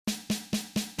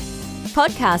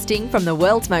Podcasting from the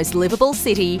world's most livable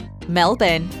city,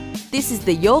 Melbourne. This is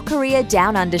the Your Career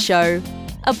Down Under Show,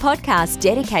 a podcast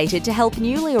dedicated to help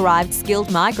newly arrived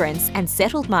skilled migrants and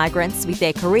settled migrants with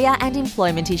their career and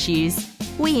employment issues.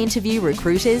 We interview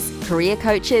recruiters, career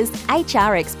coaches,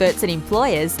 HR experts and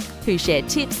employers who share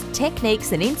tips,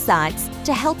 techniques and insights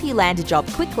to help you land a job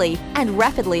quickly and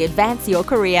rapidly advance your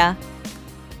career.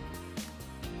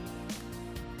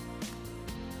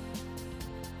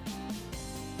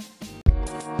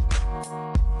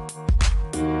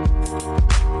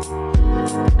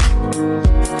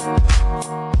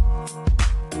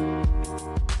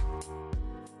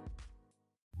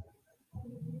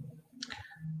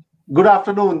 Good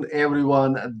afternoon,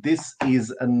 everyone. This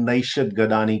is Naishad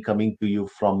Gadani coming to you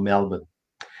from Melbourne.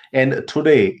 And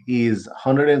today is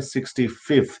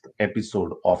 165th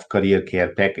episode of Career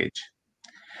Care Package.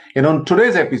 And on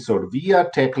today's episode, we are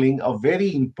tackling a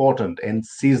very important and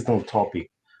seasonal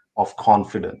topic of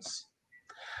confidence.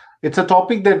 It's a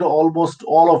topic that almost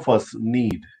all of us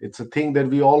need. It's a thing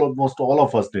that almost all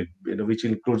of us need, which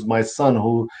includes my son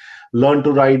who learned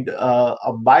to ride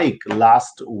a bike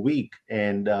last week.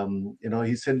 And,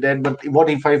 he said, Dad, but what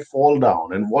if I fall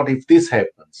down? And what if this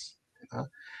happens?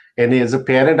 And as a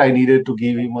parent, I needed to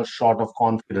give him a shot of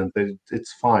confidence that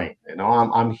it's fine.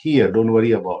 I'm here. Don't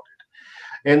worry about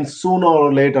it. And sooner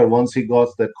or later, once he got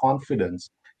that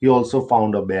confidence, he also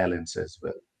found a balance as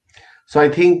well. So I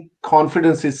think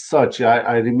confidence is such.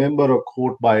 I remember a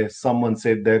quote by someone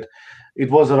said that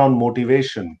it was around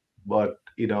motivation, but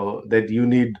that you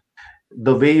need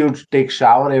the way you take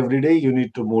shower every day, you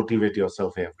need to motivate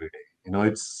yourself every day.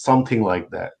 It's something like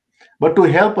that. But to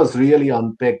help us really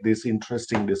unpack this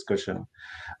interesting discussion,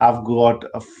 I've got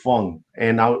a Feng.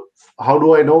 And how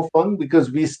do I know Feng?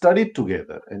 Because we studied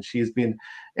together and she's been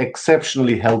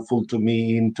exceptionally helpful to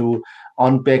me into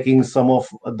unpacking some of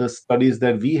the studies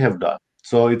that we have done.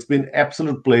 So it's been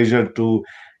absolute pleasure to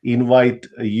invite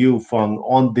you, Feng,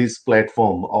 on this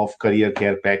platform of Career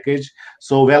Care Package.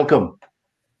 So welcome.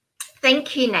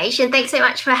 Thank you, Nation. Thanks so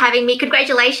much for having me.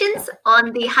 Congratulations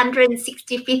on the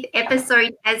 165th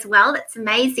episode as well. That's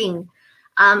amazing.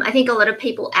 I think a lot of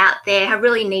people out there have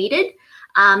really needed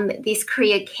this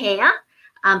career care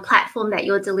platform that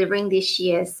you're delivering this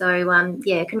year. So,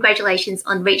 congratulations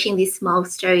on reaching this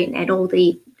milestone and all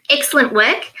the excellent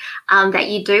work that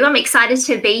you do. I'm excited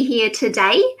to be here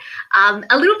today.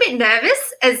 A little bit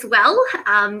nervous as well,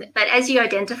 but as you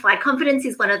identify, confidence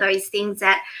is one of those things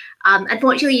that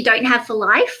unfortunately you don't have for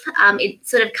life. It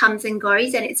sort of comes and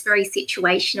goes and it's very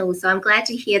situational. So I'm glad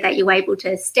to hear that you're able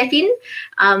to step in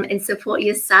and support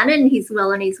your son, and he's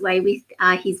well on his way with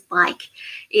his bike,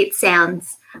 it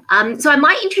sounds. So I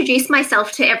might introduce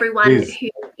myself to everyone who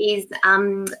is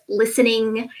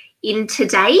listening in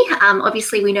today.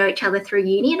 Obviously, we know each other through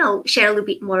uni, and I'll share a little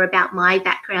bit more about my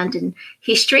background and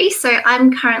history. So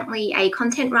I'm currently a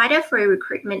content writer for a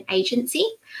recruitment agency.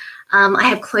 I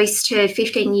have close to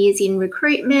 15 years in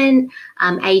recruitment,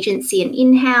 agency and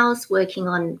in-house, working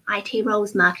on IT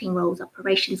roles, marketing roles,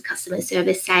 operations, customer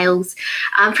service, sales,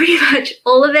 pretty much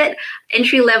all of it,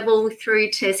 entry level through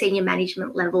to senior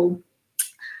management level.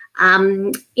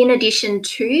 In addition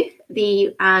to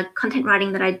the content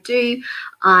writing that I do,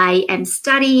 I am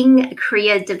studying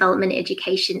career development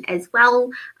education as well,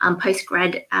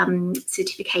 postgrad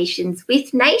certifications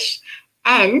with Naish.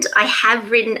 And I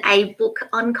have written a book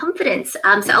on confidence.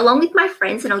 So along with my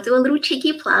friends, and I'll do a little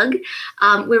cheeky plug,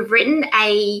 we've written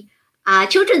a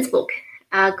children's book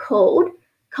called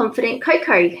Confident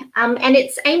Coco. And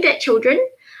it's aimed at children.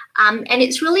 And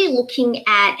it's really looking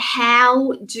at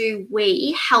how do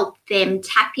we help them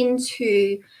tap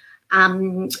into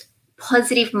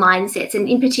positive mindsets, and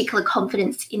in particular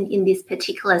confidence in this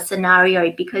particular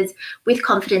scenario, because with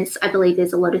confidence, I believe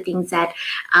there's a lot of things that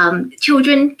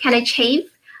children can achieve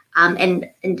and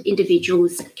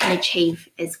individuals can achieve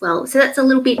as well. So that's a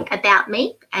little bit about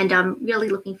me, and I'm really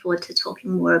looking forward to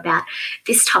talking more about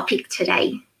this topic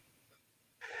today.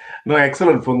 No,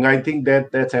 excellent, Fung. I think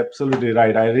that's absolutely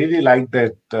right. I really like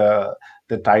that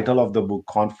the title of the book,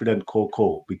 Confident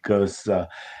Coco, because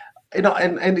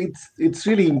and it's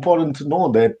really important to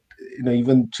know that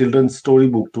even children's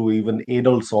storybook to even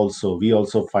adults also, we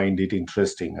also find it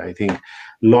interesting. I think a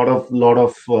lot of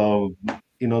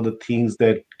the things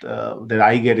that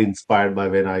I get inspired by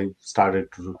when I started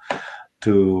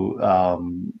to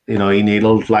in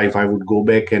adult life, I would go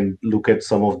back and look at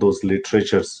some of those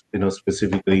literatures,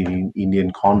 specifically in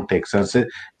Indian context, and say,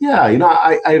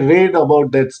 I read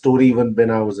about that story even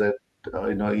when I was at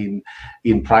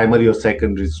in primary or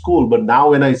secondary school. But now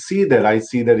when I see that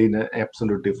in an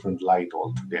absolute different light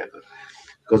altogether.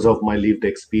 because of my lived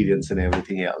experience and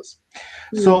everything else.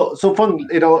 So fun,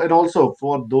 and also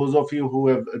for those of you who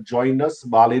have joined us,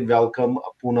 Balin, welcome,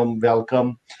 Poonam,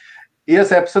 welcome.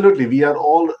 Yes, absolutely. We are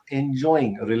all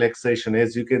enjoying relaxation.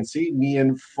 As you can see, me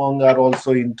and Fung are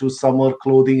also into summer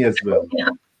clothing as well. Yeah.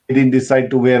 We didn't decide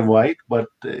to wear white, but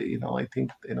I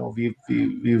think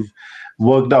we've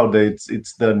worked out that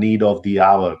it's the need of the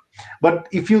hour. But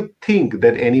if you think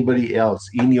that anybody else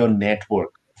in your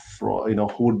network,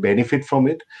 who would benefit from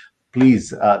it,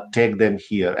 please tag them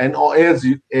here. And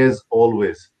as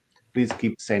always, please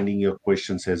keep sending your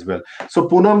questions as well. So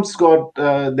Poonam's got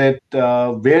that.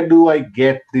 Where do I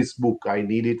get this book? I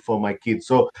need it for my kids.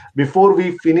 So before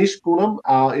we finish, Poonam,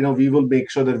 we will make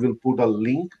sure that we'll put a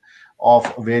link of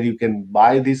where you can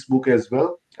buy this book as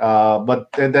well. But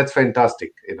that's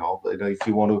fantastic. If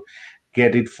you want to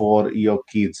get it for your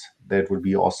kids, that would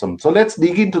be awesome. So let's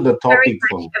dig into the Very topic.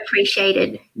 much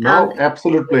appreciated. No,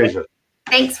 absolute pleasure.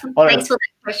 Thanks All right. for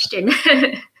that question.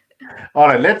 All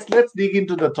right, let's dig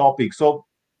into the topic. So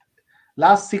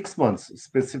last 6 months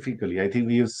specifically, I think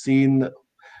we have seen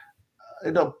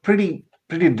pretty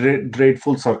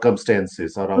dreadful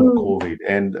circumstances around COVID,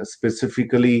 and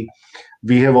specifically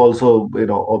we have also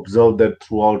observed that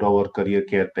throughout our career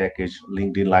care package,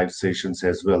 LinkedIn live sessions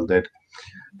as well, that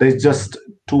there's just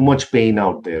too much pain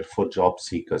out there for job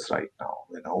seekers right now.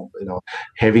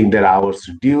 Having their hours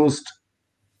reduced,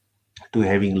 to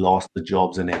having lost the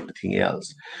jobs and everything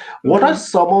else. What are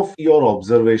some of your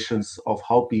observations of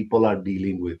how people are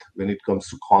dealing with when it comes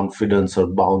to confidence or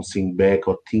bouncing back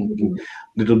or thinking a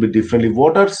little bit differently?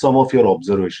 What are some of your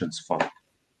observations, Fun?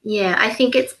 Yeah, I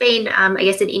think it's been, I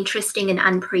guess, an interesting and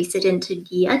unprecedented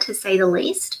year, to say the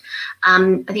least.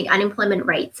 I think unemployment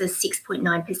rates are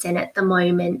 6.9% at the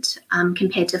moment,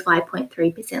 compared to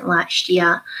 5.3% last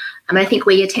year. I think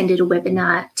we attended a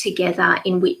webinar together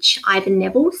in which Ivan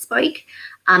Neville spoke.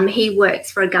 He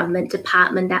works for a government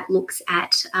department that looks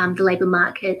at the labour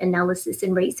market analysis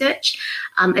and research.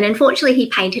 And unfortunately, he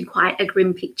painted quite a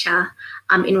grim picture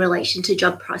in relation to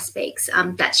job prospects.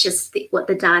 That's just what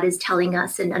the data is telling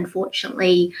us. And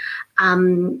unfortunately,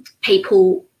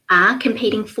 people are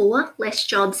competing for less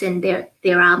jobs, and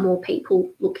there are more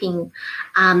people looking.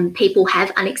 People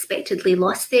have unexpectedly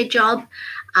lost their job.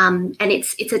 And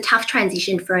it's a tough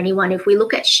transition for anyone. If we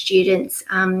look at students,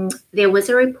 there was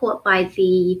a report by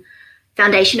the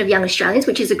Foundation of Young Australians,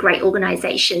 which is a great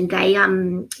organisation. They're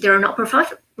a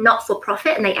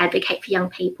not-for-profit, and they advocate for young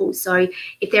people. So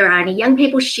if there are any young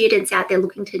people, students out there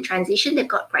looking to transition, they've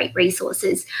got great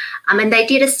resources. And they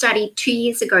did a study 2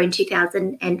 years ago in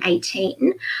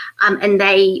 2018, and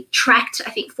they tracked,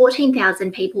 I think,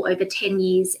 14,000 people over 10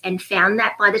 years and found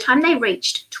that by the time they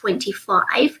reached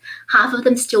 25, half of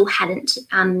them still hadn't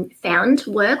found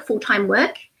work, full-time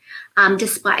work,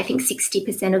 despite, I think,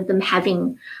 60% of them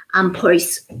having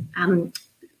post-school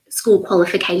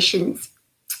qualifications.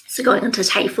 So going on to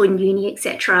TAFE and uni,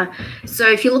 etc. So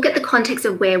if you look at the context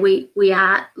of where we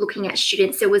are looking at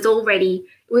students, it was already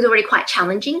quite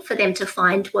challenging for them to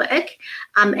find work.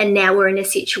 And now we're in a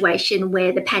situation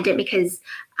where the pandemic has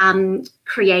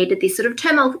created this sort of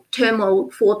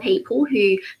turmoil for people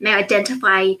who may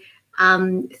identify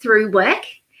through work.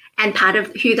 And part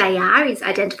of who they are is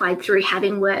identified through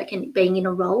having work and being in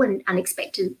a role and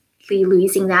unexpectedly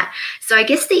losing that. So I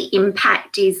guess the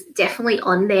impact is definitely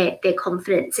on their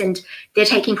confidence, and they're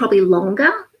taking probably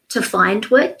longer to find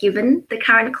work given the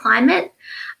current climate.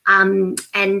 And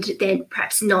they're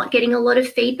perhaps not getting a lot of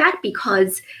feedback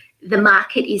because the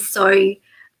market is so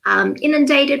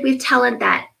inundated with talent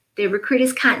that the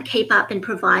recruiters can't keep up and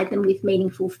provide them with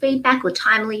meaningful feedback or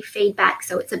timely feedback.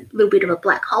 So it's a little bit of a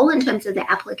black hole in terms of their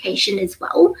application as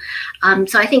well.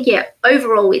 So I think,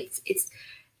 overall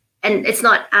it's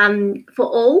not for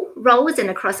all roles and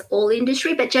across all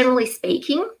industry, but generally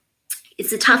speaking,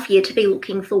 it's a tough year to be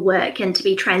looking for work and to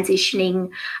be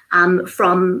transitioning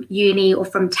from uni or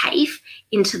from TAFE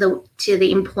into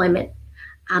the employment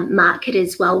market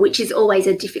as well, which is always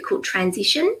a difficult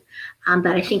transition.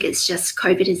 But I think it's just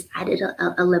COVID has added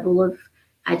a level of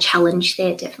a challenge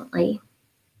there, definitely.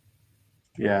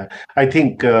 Yeah, I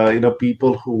think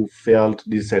people who felt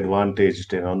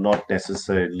disadvantaged, not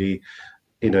necessarily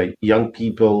young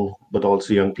people, but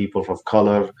also young people of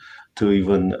color, to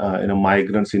even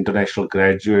migrants, international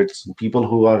graduates, people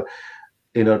who are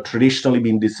traditionally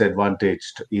been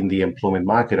disadvantaged in the employment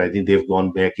market. I think they've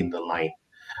gone back in the line,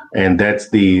 and that's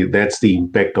the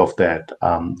impact of that.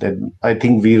 That I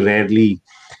think we rarely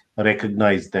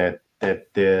recognize that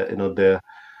the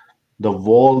the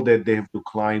wall that they have to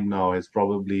climb now has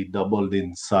probably doubled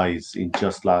in size in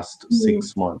just last Mm.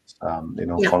 6 months.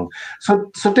 Yeah.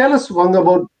 So tell us one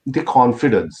about the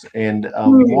confidence and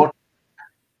Mm. what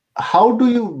how do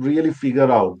you really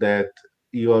figure out that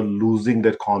you are losing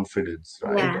that confidence,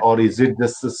 right? Yeah. Or is it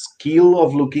just a skill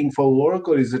of looking for work,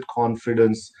 or is it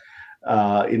confidence?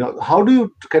 How do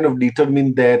you kind of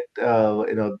determine that?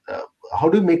 How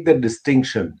do you make that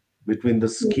distinction between the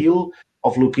skill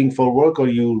of looking for work, or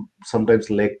you sometimes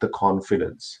lack the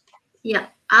confidence? Yeah.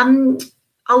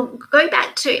 I'll go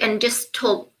back to and just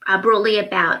talk broadly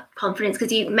about confidence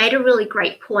because you made a really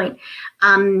great point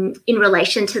in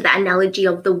relation to the analogy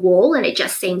of the wall, and it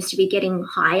just seems to be getting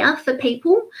higher for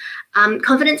people.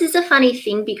 Confidence is a funny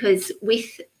thing because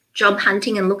with job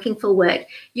hunting and looking for work,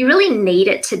 you really need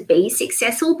it to be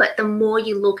successful. But the more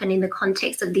you look, and in the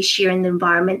context of this year and the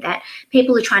environment that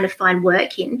people are trying to find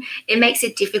work in, it makes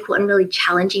it difficult and really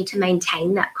challenging to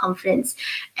maintain that confidence.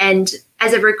 And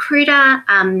as a recruiter,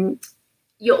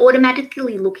 you're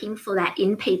automatically looking for that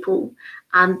in people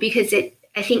because it,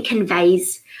 I think,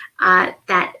 conveys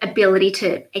that ability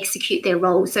to execute their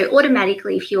role. So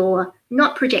automatically, if you're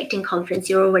not projecting confidence,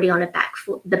 you're already on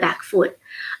the back foot.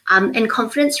 And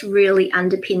confidence really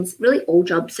underpins really all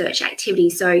job search activity.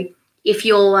 So if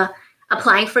you're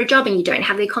applying for a job and you don't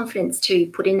have the confidence to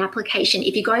put in an application,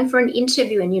 if you're going for an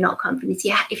interview and you're not confident,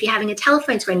 if you're having a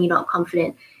telephone screen and you're not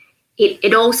confident,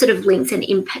 it all sort of links and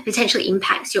potentially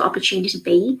impacts your opportunity to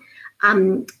be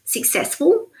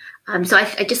successful. So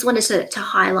I just wanted to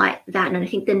highlight that. And I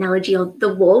think the analogy of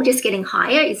the wall just getting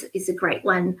higher is a great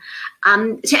one.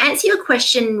 To answer your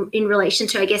question in relation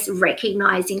to, I guess,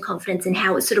 recognizing confidence and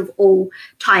how it sort of all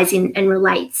ties in and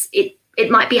relates, it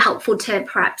might be helpful to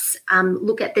perhaps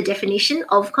look at the definition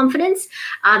of confidence.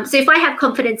 So if I have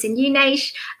confidence in you,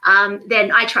 Naish,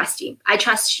 then I trust you. I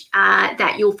trust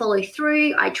that you'll follow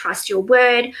through. I trust your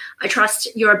word. I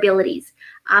trust your abilities.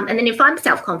 And then if I'm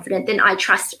self-confident, then I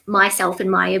trust myself and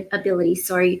my abilities.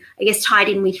 So I guess tied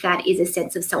in with that is a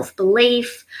sense of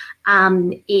self-belief.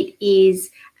 It is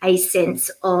a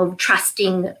sense of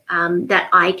trusting that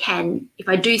I can, if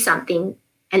I do something,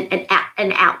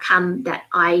 an outcome that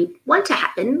I want to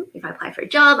happen. If I apply for a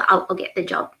job, I'll get the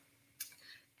job.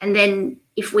 And then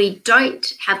if we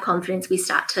don't have confidence, we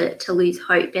start to lose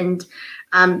hope. And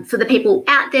for the people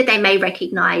out there, they may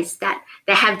recognize that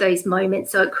they have those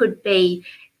moments. So it could be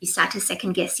you start to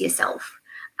second guess yourself.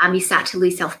 You start to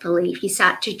lose self-belief. You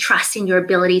start to trust in your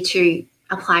ability to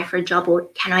apply for a job, or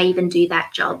can I even do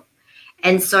that job?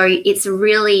 And so it's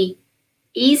really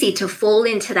easy to fall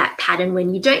into that pattern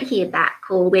when you don't hear back,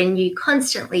 or when you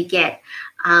constantly get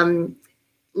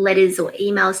letters or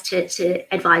emails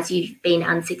to advise you've been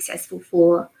unsuccessful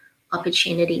for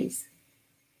opportunities.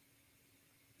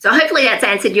 So hopefully that's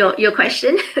answered your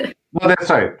question. No, that's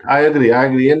right. I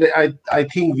agree. And I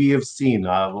think we have seen,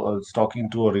 I was talking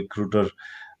to a recruiter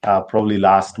probably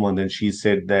last month, and she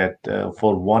said that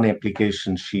for one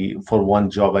application, for one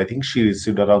job, I think she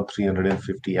received around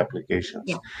 350 applications.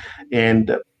 Yeah.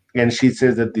 And she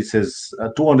says that this is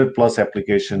 200 plus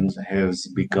applications has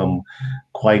become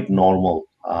quite normal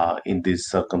in these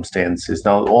circumstances.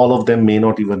 Now, all of them may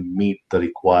not even meet the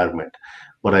requirement,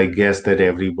 but I guess that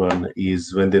everyone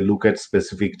is, when they look at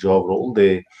specific job role,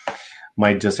 they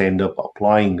might just end up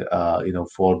applying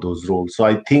for those roles. So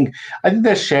I think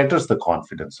that shatters the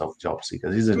confidence of job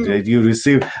seekers, isn't it? You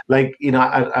receive, like,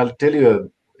 I'll tell you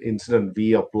an incident.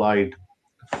 We applied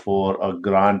for a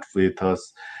grant with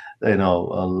us,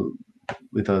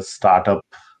 with a startup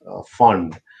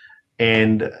fund,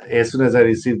 and as soon as I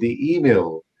received the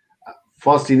email,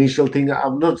 first initial thing,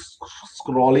 I'm not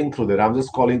scrolling through there. I'm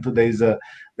just scrolling through.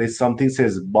 There's something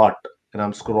says but, and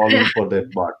I'm scrolling for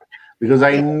that but, because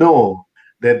I Yeah. know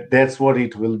that that's what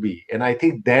it will be. And I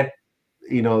think that,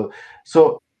 you know,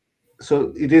 so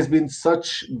so it has been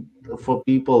such for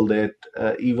people that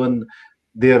even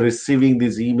they are receiving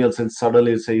these emails and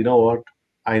suddenly say, you know what,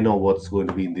 I know what's going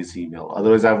to be in this email.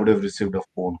 Otherwise I would have received a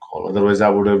phone call, otherwise I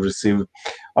would have received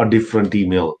a different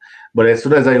email. But as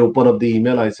soon as I open up the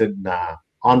email, I said, nah,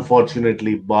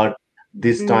 unfortunately, but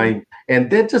this time. And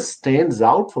that just stands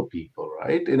out for people,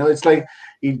 right? It's like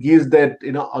it gives that,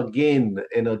 again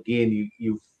and again,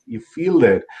 you feel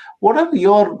that.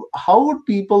 How would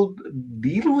people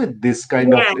deal with this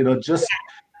kind of, Yeah.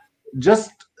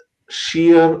 just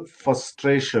sheer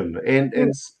frustration and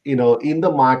in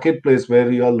the marketplace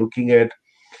where you are looking at,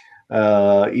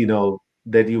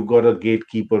 that you've got a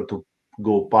gatekeeper to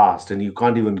go past, and you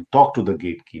can't even talk to the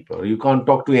gatekeeper, you can't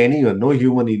talk to anyone, no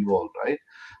human involved, right?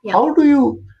 Yeah.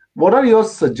 What are your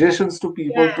suggestions to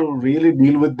people Yeah. to really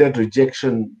deal with that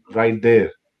rejection right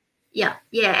there? Yeah,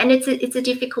 and it's a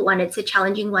difficult one. It's a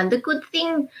challenging one. The good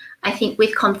thing I think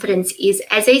with confidence is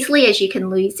as easily as you can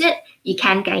lose it, you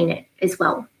can gain it as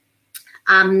well.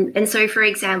 And so, for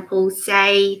example,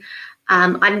 say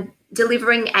I'm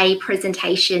delivering a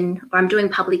presentation or I'm doing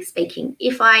public speaking.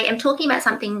 If I am talking about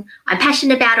something I'm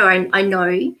passionate about or I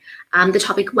know the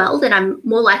topic well, then I'm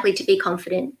more likely to be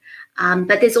confident.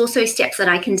 But there's also steps that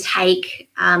I can take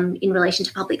in relation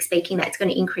to public speaking that's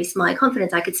going to increase my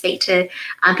confidence. I could speak to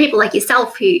people like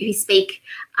yourself who speak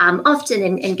often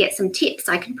and get some tips.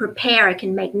 I can prepare, I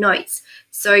can make notes.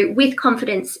 So with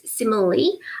confidence,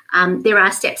 similarly, there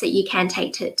are steps that you can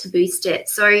take to boost it.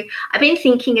 So I've been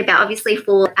thinking about, obviously,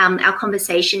 for our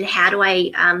conversation, how do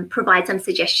I provide some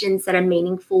suggestions that are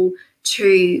meaningful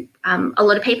to a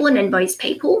lot of people and most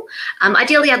people.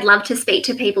 Ideally, I'd love to speak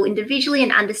to people individually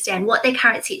and understand what their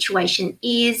current situation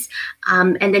is,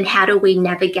 and then how do we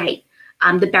navigate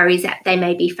the barriers that they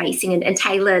may be facing and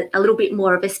tailor a little bit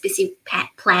more of a specific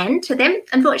plan to them.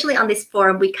 Unfortunately, on this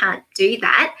forum, we can't do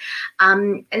that.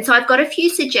 And so I've got a few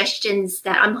suggestions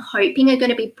that I'm hoping are going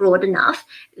to be broad enough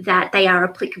that they are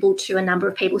applicable to a number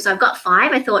of people. So I've got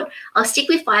 5. I thought I'll stick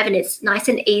with 5 and it's nice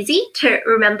and easy to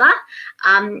remember.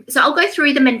 So I'll go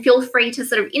through them and feel free to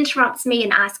sort of interrupt me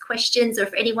and ask questions, or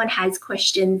if anyone has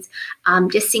questions,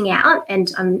 just sing out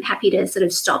and I'm happy to sort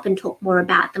of stop and talk more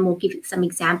about them or give some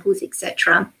examples,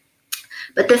 etc.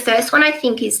 But the first one I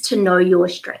think is to know your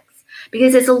strengths,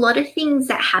 because there's a lot of things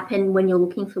that happen when you're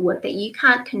looking for work that you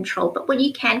can't control, but what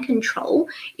you can control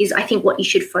is, I think, what you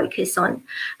should focus on.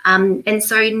 And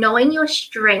so knowing your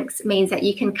strengths means that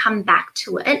you can come back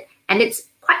to it, and it's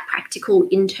quite practical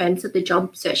in terms of the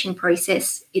job searching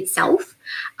process itself.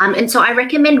 And so I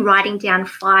recommend writing down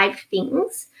 5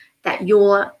 things that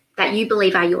you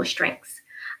believe are your strengths.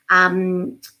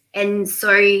 And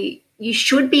so you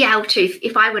should be able to,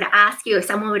 if I were to ask you, if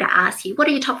someone were to ask you, what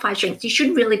are your top 5 strengths? You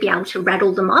should really be able to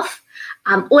rattle them off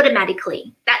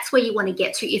automatically. That's where you want to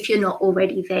get to if you're not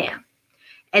already there.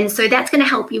 And so that's going to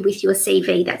help you with your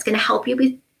CV. That's going to help you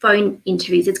with phone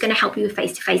interviews. It's going to help you with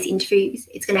face-to-face interviews.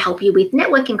 It's going to help you with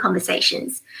networking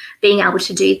conversations, being able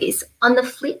to do this. On the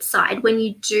flip side, when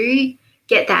you do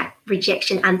get that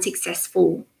rejection,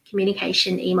 unsuccessful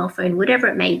communication, email, phone, whatever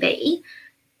it may be,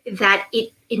 that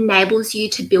it enables you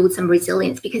to build some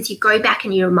resilience, because you go back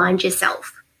and you remind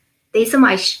yourself, these are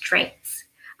my strengths.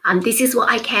 This is what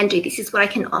I can do. This is what I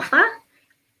can offer.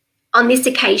 On this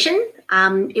occasion,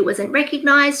 it wasn't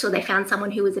recognised, or they found someone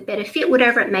who was a better fit,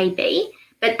 whatever it may be,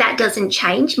 but that doesn't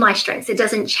change my strengths. It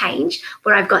doesn't change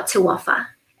what I've got to offer.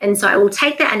 And so I will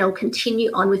take that and I'll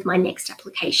continue on with my next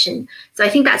application. So I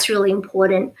think that's really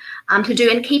important to do.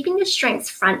 And keeping your strengths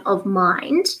front of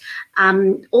mind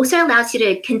also allows you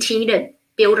to continue to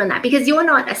build on that, because you're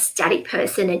not a static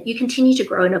person and you continue to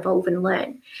grow and evolve and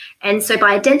learn. And so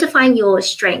by identifying your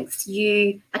strengths,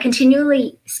 you are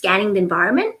continually scanning the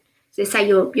environment. So say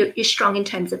you're strong in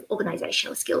terms of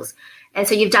organizational skills. And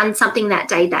so you've done something that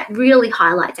day that really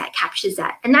highlights that, captures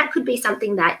that. And that could be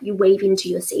something that you weave into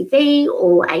your CV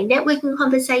or a networking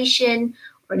conversation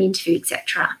or an interview,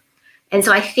 etc. And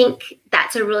so I think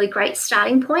that's a really great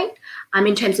starting point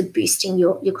in terms of boosting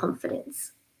your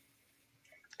confidence.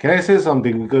 Can I say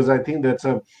something? Because I think it's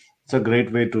a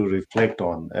great way to reflect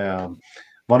on.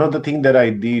 One of the things that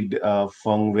I did,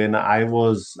 Feng, when I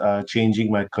was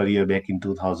changing my career back in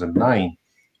 2009,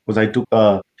 was I took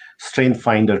a strength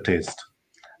finder test.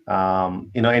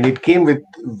 And it came with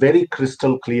very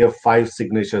crystal clear 5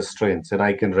 signature strengths, and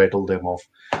I can rattle them off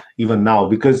even now,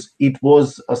 because it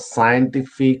was a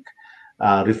scientific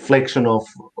reflection of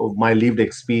my lived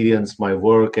experience, my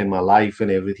work, and my life,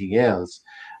 and everything else.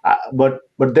 But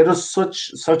that was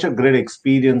such a great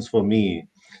experience for me.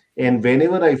 And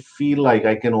whenever I feel like,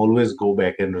 I can always go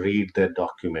back and read that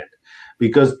document,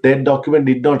 because that document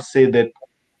did not say that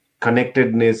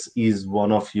connectedness is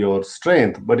one of your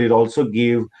strength, but it also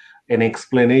gave an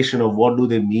explanation of what do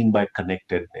they mean by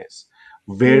connectedness,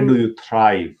 where do you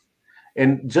thrive.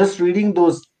 And just reading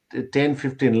those 10,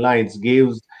 15 lines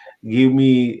give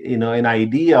me an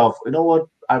idea of, what,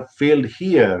 I've failed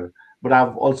here, but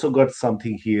I've also got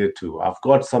something here too. I've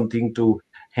got something to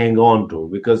hang on to,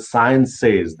 because science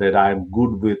says that I'm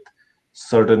good with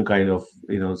certain kind of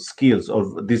skills,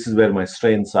 or this is where my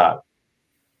strengths are.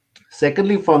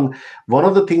 Secondly, Fung, one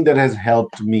of the things that has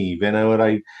helped me whenever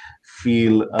I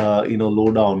feel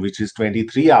low down, which is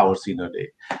 23 hours in a day,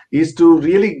 is to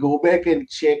really go back and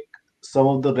check some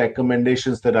of the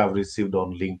recommendations that I've received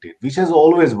on LinkedIn, which has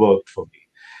always worked for me.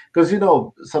 Because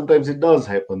sometimes it does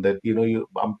happen that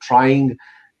I'm trying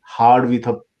hard with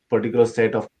a particular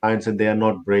set of clients and they are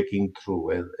not breaking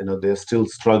through, and they're still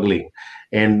struggling,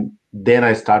 and then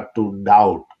I start to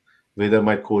doubt, whether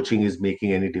my coaching is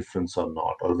making any difference or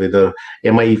not, or whether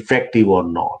am I effective or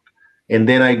not. And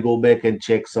then I go back and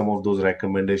check some of those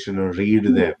recommendations and read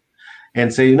them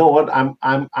and say, you know what, I'm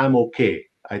okay.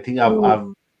 I think I've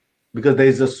because there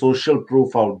is a social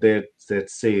proof out there that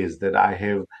says that I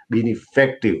have been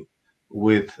effective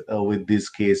with these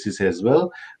cases as well.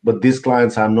 But these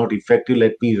clients, I'm not effective.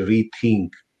 Let me rethink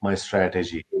my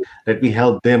strategy. Let me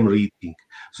help them rethink.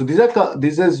 So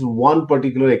this is one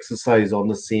particular exercise on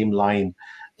the same line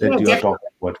Yeah, that you are definitely. talking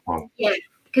about, Fang. Yeah,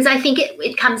 because I think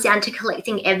it comes down to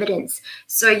collecting evidence.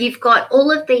 So you've got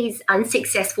all of these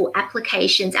unsuccessful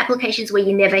applications where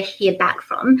you never hear back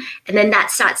from, and then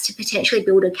that starts to potentially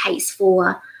build a case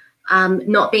for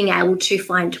not being able to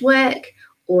find work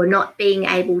or not being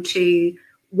able to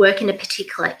work in a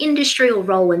particular industry or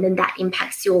role, and then that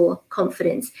impacts your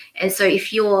confidence. And so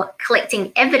if you're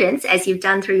collecting evidence, as you've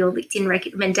done through your LinkedIn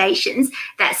recommendations,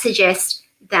 that suggests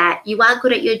that you are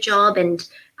good at your job and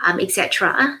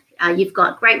etc. You've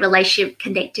got great relationship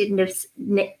connectedness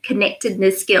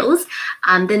skills,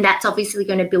 then that's obviously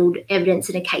going to build evidence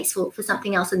and a case for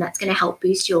something else, and that's going to help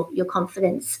boost your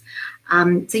confidence.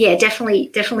 So yeah,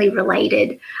 definitely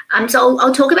related. So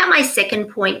I'll talk about my second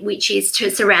point, which is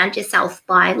to surround yourself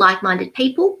by like-minded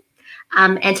people,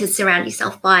 and to surround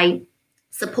yourself by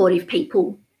supportive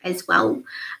people as well,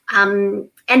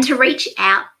 and to reach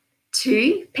out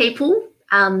to people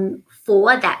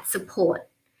for that support.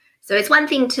 So it's one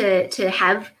thing to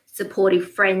have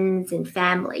supportive friends and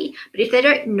family, but if they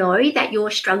don't know that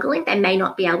you're struggling, they may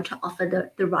not be able to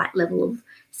offer the right level of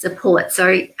support.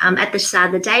 So at the start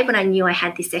of the day, when I knew I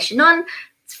had this session on,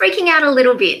 it's freaking out a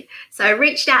little bit. So I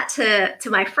reached out to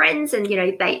my friends, and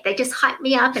they just hype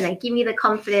me up and they give me the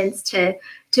confidence to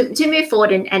move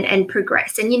forward and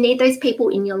progress. And you need those people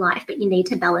in your life, but you need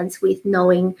to balance with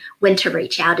knowing when to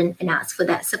reach out and ask for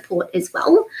that support as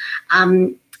well.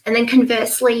 And then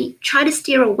conversely, try to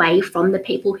steer away from the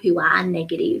people who are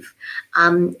negative,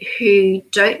 who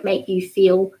don't make you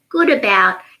feel good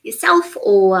about yourself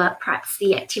or perhaps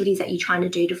the activities that you're trying to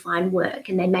do to find work.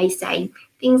 And they may say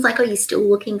things like, oh, you're still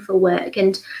looking for work.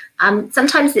 And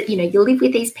sometimes that, you live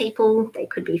with these people, they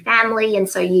could be family. And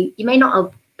so you may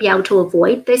not be able to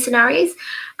avoid those scenarios.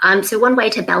 So one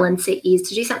way to balance it is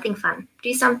to do something fun,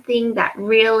 do something that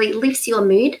really lifts your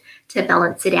mood to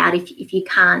balance it out if you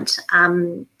can't,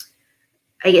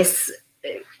 I guess,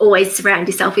 always surround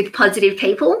yourself with positive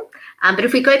people. But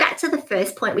if we go back to the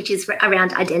first point, which is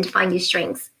around identifying your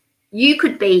strengths, you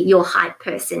could be your hype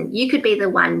person. You could be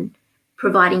the one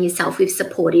providing yourself with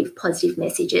supportive, positive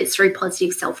messages through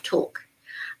positive self-talk.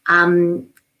 So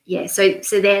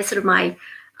they're sort of my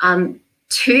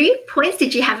 2 points.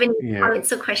 Did you have any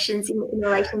comments or questions in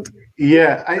relation to?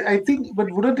 Yeah, I think,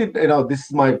 but wouldn't it, this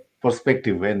is my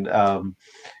perspective. And,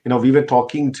 we were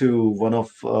talking to one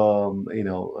of,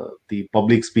 the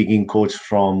public speaking coach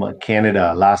from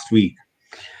Canada last week.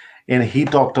 And he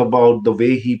talked about the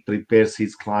way he prepares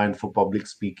his client for public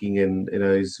speaking. And,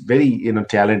 he's very,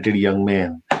 talented young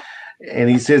man. And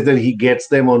he says that he gets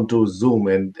them onto Zoom,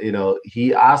 and,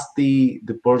 he asked the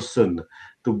person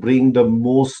to bring the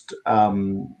most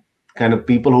kind of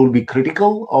people who will be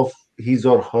critical of his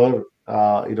or her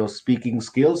speaking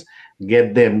skills,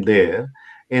 get them there,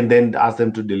 and then ask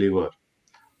them to deliver,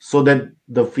 so that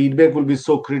the feedback will be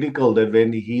so critical that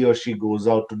when he or she goes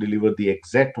out to deliver the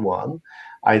exact one,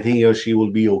 I think he or she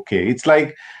will be okay. It's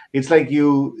like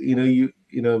you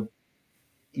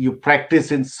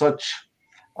practice in such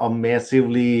a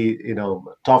massively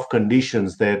tough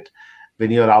conditions that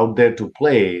when you're out there to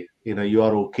play, you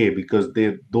are okay, because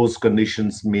those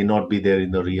conditions may not be there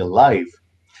in the real life.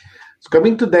 So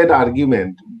coming to that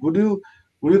argument, would you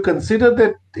consider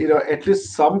that at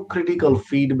least some critical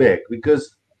feedback,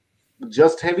 because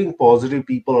just having positive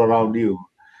people around you,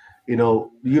 you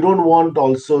don't want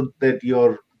also that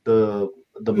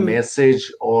the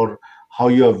message or how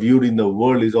you are viewed in the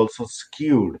world is also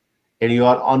skewed, and you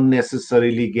are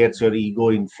unnecessarily gets your ego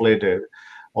inflated,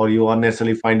 or you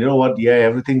unnecessarily find, what, yeah,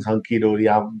 everything's hunky-dory,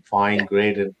 I'm fine,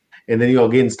 great, and then you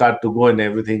again start to go and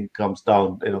everything comes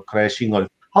down, crashing. Or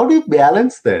how do you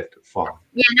balance that, Fang?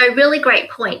 Yeah, no, really great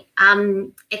point.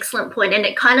 Excellent point. And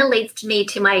it kind of leads me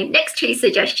to my next 2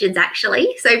 suggestions,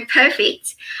 actually. So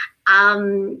perfect.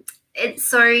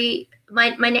 So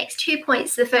my next 2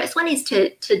 points, the first one is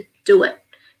to do it.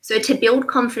 So to build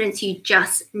confidence, you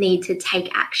just need to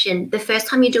take action. The first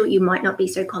time you do it, you might not be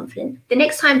so confident. The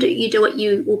next time you do it,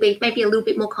 you will be maybe a little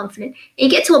bit more confident. And you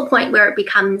get to a point where it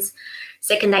becomes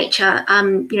second nature.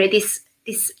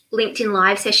 This LinkedIn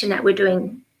Live session that we're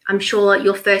doing, I'm sure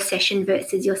your first session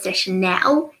versus your session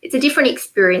now, it's a different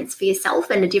experience for yourself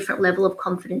and a different level of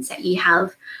confidence that you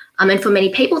have And for many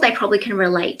people, they probably can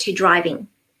relate to driving.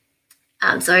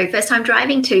 So first time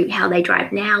driving to how they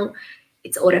drive now,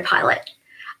 it's autopilot.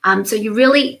 So you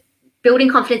really, building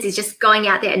confidence is just going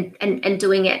out there and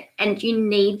doing it. And you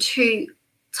need to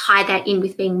tie that in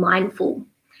with being mindful.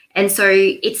 And so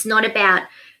it's not about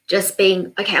just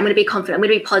being, okay, I'm going to be confident, I'm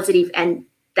going to be positive, and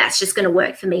that's just going to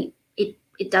work for me.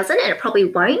 It doesn't, and it probably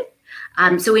won't.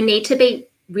 So we need to be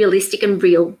realistic and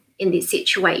real in this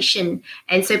situation.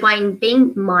 And so by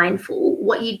being mindful,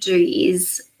 what you do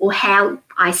is, or how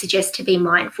I suggest to be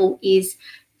mindful, is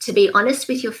to be honest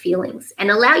with your feelings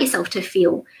and allow yourself to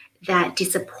feel that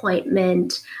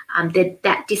disappointment,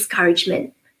 that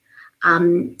discouragement,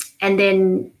 and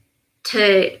then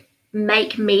to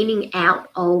make meaning out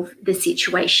of the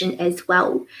situation as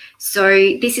well.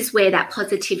 So this is where that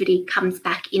positivity comes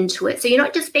back into it. So you're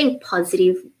not just being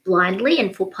positive blindly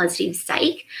and for positive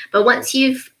sake, but once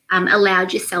you've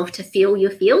allowed yourself to feel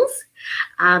your feels,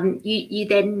 you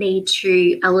then need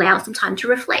to allow some time to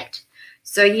reflect.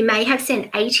 So you may have sent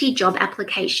 80 job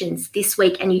applications this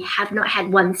week and you have not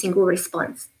had one single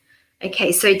response.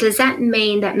 Okay, so does that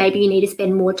mean that maybe you need to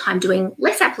spend more time doing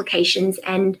less applications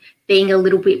and being a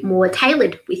little bit more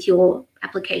tailored with your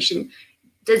application?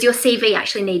 Does your CV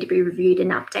actually need to be reviewed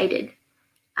and updated?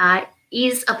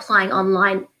 Is applying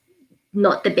online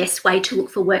not the best way to look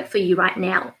for work for you right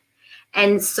now?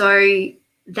 And so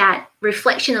that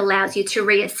reflection allows you to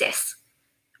reassess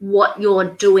what you're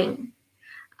doing.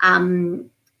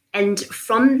 And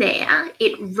from there,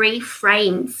 it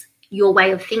reframes your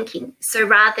way of thinking. So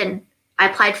rather than, I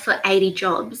applied for 80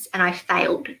 jobs and I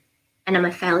failed, and I'm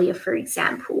a failure, for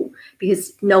example,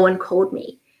 because no one called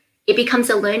me, it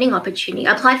becomes a learning opportunity.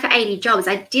 I applied for 80 jobs.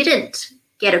 I didn't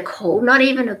get a call, not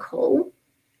even a call.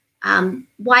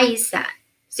 Why is that?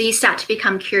 So you start to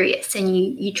become curious and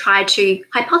you try to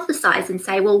hypothesize and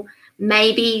say, well,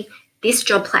 maybe this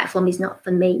job platform is not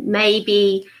for me.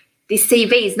 Maybe this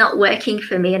CV is not working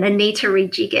for me and I need to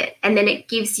rejig it. And then it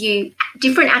gives you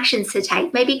different actions to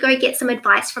take. Maybe go get some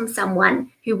advice from someone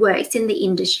who works in the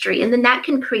industry, and then that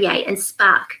can create and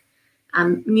spark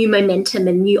new momentum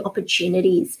and new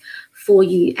opportunities for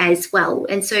you as well.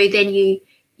 And so then you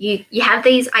have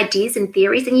these ideas and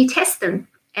theories and you test them,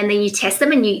 and then you test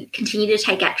them and you continue to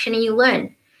take action and you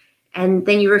learn. And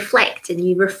then you reflect and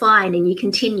you refine and you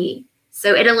continue.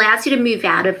 So it allows you to move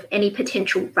out of any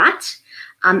potential rut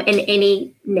and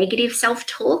any negative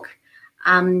self-talk,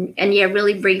 and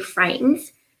really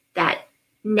reframes that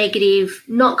negative,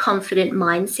 not confident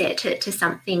mindset to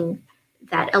something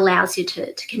that allows you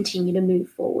to continue to move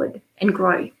forward and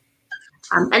grow.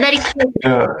 And that includes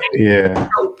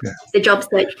the job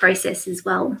search process as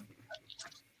well.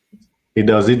 It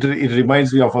does. It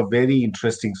reminds me of a very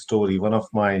interesting story. One of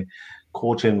my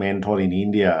coach and mentor in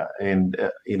India, and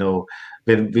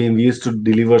when we used to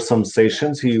deliver some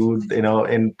sessions, he would,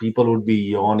 and people would be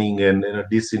yawning and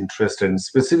disinterested, and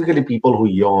specifically people who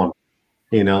yawn,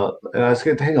 and I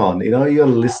said, hang on, you're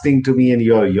listening to me and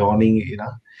you're yawning,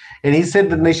 and he said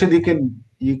that, Nishad,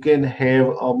 you can have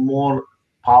a more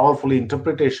powerful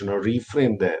interpretation or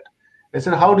reframe that. I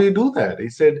said, how do you do that? He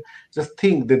said, just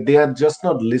think that they are just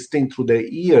not listening through their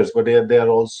ears, but they are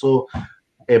also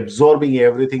absorbing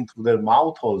everything through their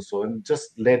mouth also, and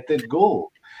just let it go.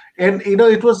 And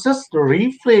it was just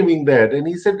reframing that. And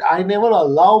he said, I never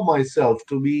allow myself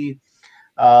to be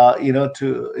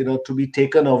to be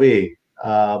taken away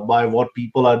by what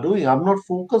people are doing. I'm not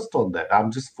focused on that.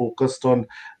 I'm just focused on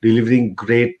delivering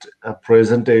great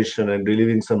presentation and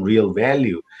delivering some real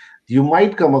value. You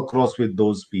might come across with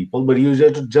those people, but you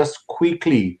have to just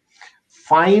quickly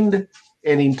find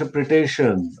an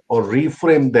interpretation or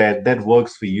reframe that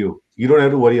works for you. You don't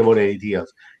have to worry about anything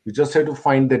else. You just have to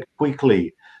find that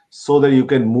quickly so that you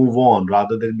can move on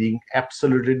rather than being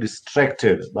absolutely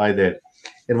distracted by that.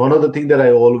 And one of the things that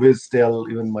I always tell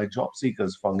even my job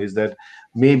seekers, Fung, is that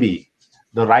maybe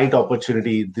the right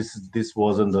opportunity, this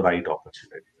wasn't the right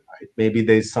opportunity, right? Maybe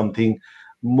there's something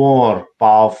more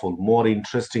powerful, more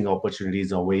interesting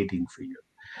opportunities are waiting for you.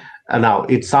 And now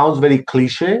it sounds very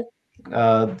cliche.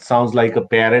 Sounds like a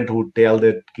parent who would tell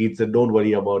their kids that don't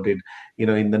worry about it.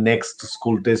 In the next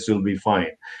school test you'll be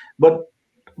fine. But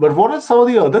what are some of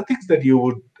the other things that you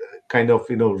would kind of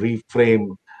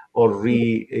reframe or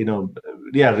reframe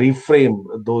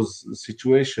those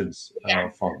situations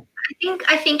from?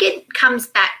 I think it comes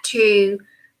back to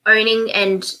owning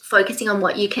and focusing on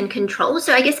what you can control.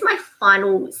 So I guess my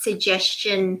final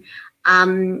suggestion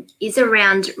is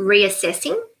around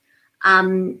reassessing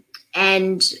and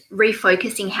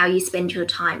refocusing how you spend your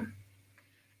time.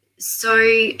 So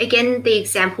again, the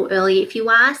example earlier, if you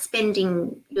are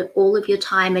spending all of your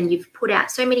time and you've put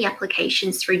out so many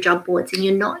applications through job boards and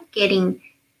you're not getting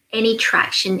any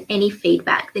traction, any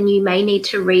feedback, then you may need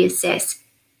to reassess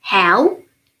how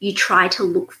you try to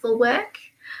look for work.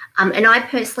 And I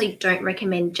personally don't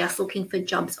recommend just looking for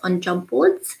jobs on job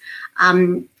boards.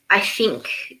 I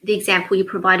think the example you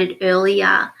provided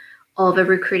earlier of a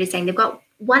recruiter saying they've got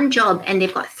one job and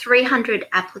they've got 300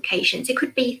 applications, it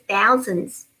could be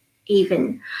thousands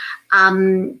even.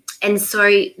 And so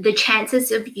the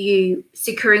chances of you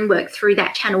securing work through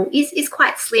that channel is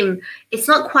quite slim. It's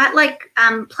not quite like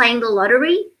playing the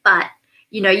lottery, but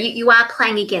you are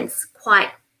playing against quite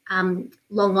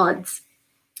long odds.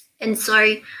 And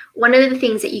so one of the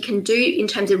things that you can do in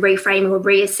terms of reframing or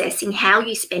reassessing how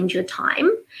you spend your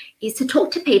time is to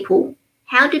talk to people.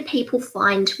 How do people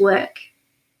find work?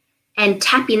 And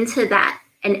tap into that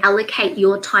and allocate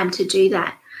your time to do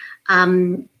that.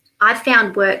 I've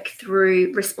found work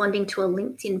through responding to a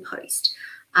LinkedIn post.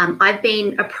 I've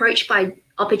been approached by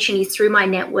opportunities through my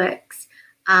networks,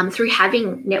 through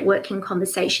having networking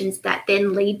conversations that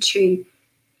then lead to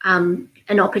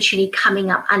an opportunity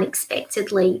coming up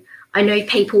unexpectedly. I know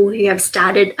people who have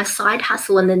started a side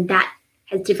hustle and then that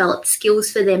has developed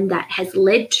skills for them that has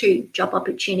led to job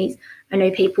opportunities. I know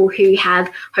people who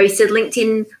have hosted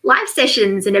LinkedIn live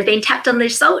sessions and have been tapped on the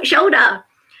shoulder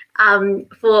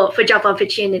for job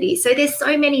opportunities. So there's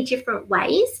so many different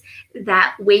ways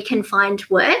that we can find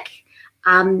work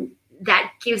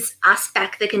that gives us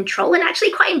back the control and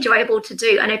actually quite enjoyable to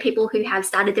do. I know people who have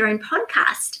started their own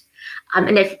podcast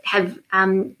and have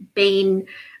been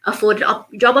afforded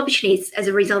job opportunities as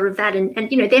a result of that. And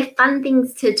they're fun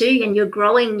things to do, and you're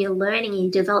growing, you're learning,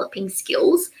 you're developing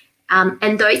skills.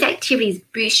 And those activities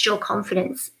boost your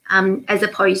confidence as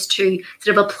opposed to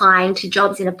sort of applying to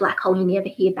jobs in a black hole you never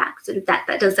hear back. Sort of that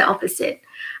does the opposite,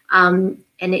 and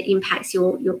it impacts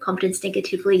your confidence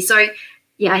negatively. So,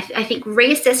 yeah, I think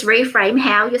reassess, reframe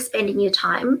how you're spending your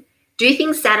time. Do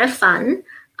things that are fun,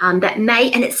 that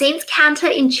may, and it seems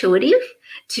counterintuitive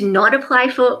to not apply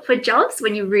for jobs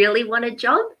when you really want a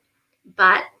job,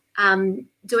 but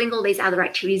doing all these other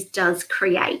activities does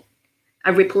create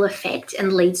a ripple effect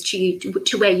and leads to you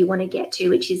to where you want to get to,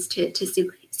 which is to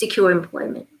secure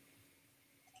employment.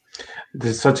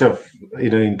 There's such a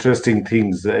interesting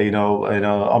things.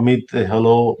 Amit,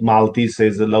 hello, Malti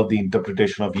says, I love the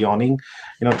interpretation of yawning.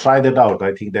 Try that out.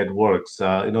 I think that works.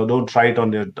 Don't try it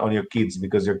on your kids,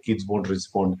 because your kids won't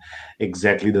respond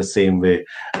exactly the same way.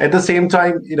 At the same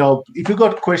time, if you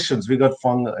got questions, we got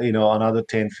fun, another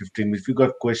 10, 15. If you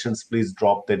got questions, please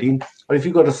drop that in. Or if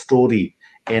you got a story,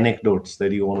 anecdotes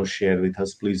that you want to share with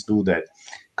us, please do that.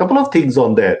 Couple of things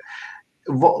on that.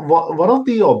 One of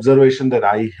the observation that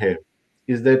I have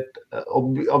is that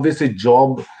obviously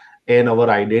job and our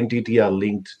identity are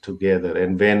linked together,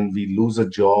 and when we lose a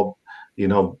job,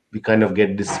 we kind of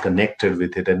get disconnected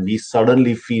with it, and we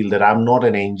suddenly feel that I'm not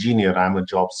an engineer, I'm a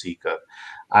job seeker.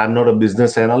 I'm not a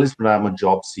business analyst, but I'm a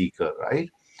job seeker, right?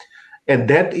 And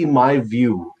that, in my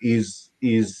view, is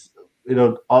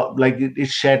like it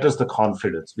shatters the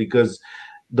confidence, because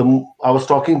I was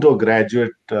talking to a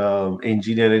graduate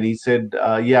engineer, and he said,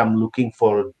 "Yeah, I'm looking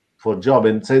for a job,"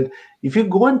 and said, "If you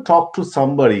go and talk to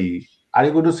somebody, are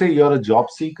you going to say you're a job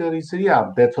seeker?" He said,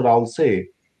 "Yeah, that's what I'll say."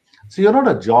 So you're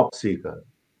not a job seeker.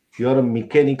 You're a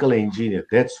mechanical engineer.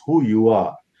 That's who you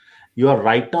are. You are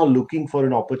right now looking for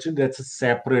an opportunity. That's a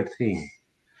separate thing.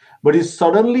 But you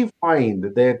suddenly find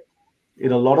that a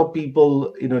lot of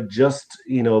people just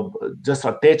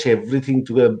attach everything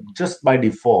to just by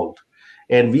default,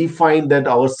 and we find that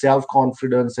our self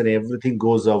confidence and everything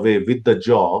goes away with the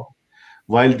job,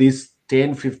 while this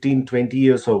 10, 15, 20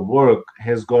 years of work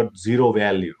has got zero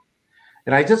value.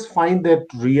 And I just find that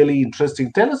really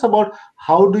interesting. Tell us about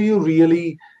how do you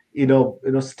really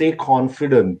stay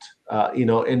confident,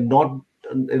 and not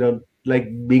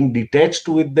like being detached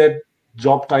with that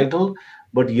job title,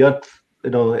 but yet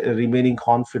remaining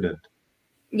confident.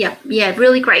 Yeah,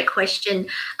 really great question.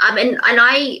 And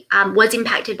I was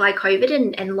impacted by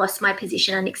COVID and lost my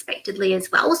position unexpectedly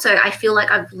as well. So I feel like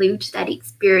I've lived that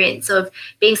experience of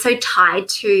being so tied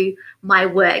to my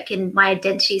work, and my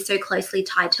identity so closely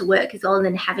tied to work as well, and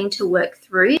then having to work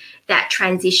through that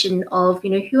transition of,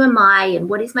 who am I and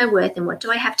what is my worth and what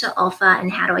do I have to offer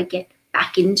and how do I get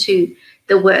back into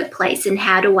the workplace and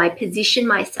how do I position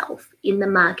myself in the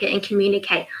market and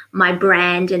communicate my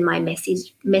brand and my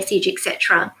message,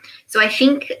 etc. So I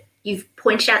think you've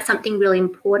pointed out something really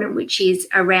important, which is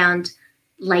around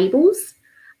labels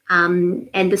and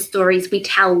the stories we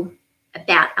tell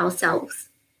about ourselves.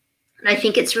 And I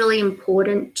think it's really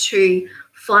important to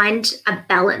find a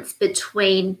balance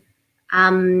between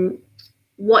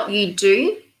what you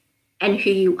do and who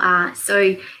you are.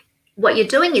 So what you're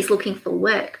doing is looking for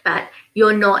work, but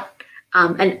you're not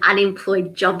an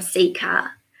unemployed job seeker.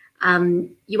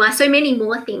 You are so many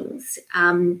more things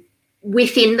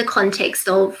within the context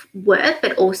of work,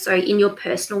 but also in your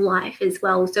personal life as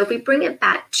well. So if we bring it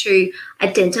back to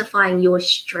identifying your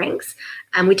strengths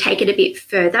and we take it a bit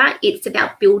further, it's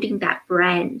about building that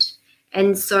brand.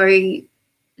 And so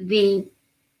the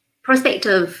prospect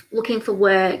of looking for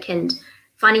work and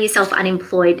finding yourself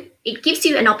unemployed, it gives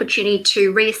you an opportunity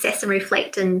to reassess and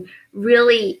reflect and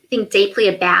really think deeply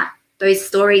about those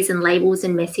stories and labels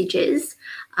and messages.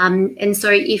 And so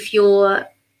if you're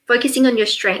focusing on your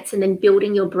strengths and then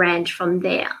building your brand from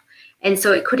there, and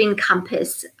so it could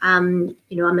encompass, I'm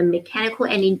a mechanical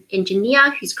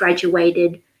engineer who's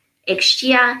graduated X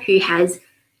year, who has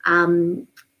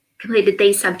completed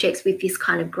these subjects with this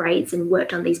kind of grades and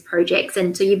worked on these projects.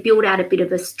 And so you build out a bit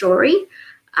of a story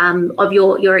of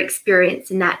your experience,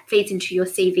 and that feeds into your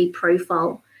CV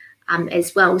profile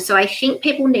as well. So I think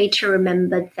people need to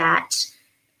remember that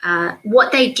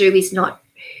what they do is not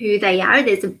who they are.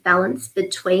 There's a balance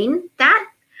between that,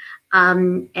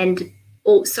 and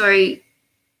also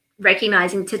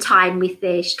recognizing to tie in with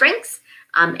their strengths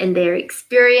and their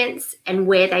experience and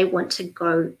where they want to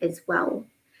go as well.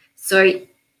 So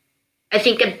I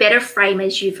think a better frame,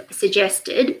 as you've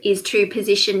suggested, is to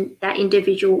position that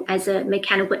individual as a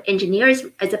mechanical engineer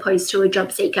as opposed to a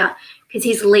job seeker, because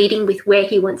he's leading with where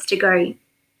he wants to go.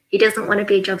 He doesn't want to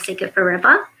be a job seeker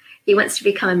forever. He wants to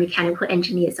become a mechanical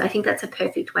engineer. So I think that's a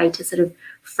perfect way to sort of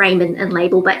frame and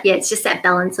label. But yeah, it's just that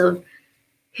balance of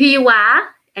who you are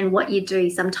and what you do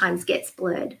sometimes gets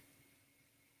blurred.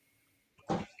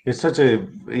 It's such a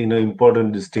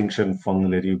important distinction, Fung,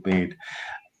 that you made.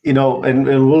 And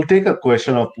we'll take a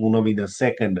question of Poonam in a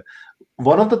second.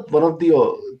 One of the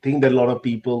thing that a lot of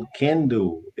people can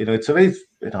do, it's a very,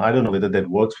 I don't know whether that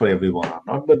works for everyone or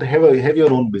not, but have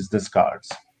your own business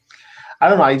cards. I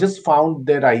don't know. I just found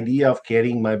that idea of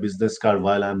carrying my business card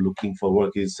while I'm looking for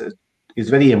work is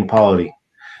very empowering,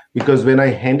 because when I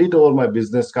hand it over my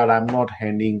business card, I'm not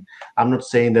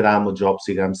saying that I'm a job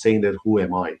seeker. I'm saying that who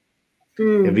am I,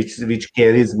 which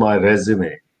carries my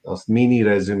resume, a mini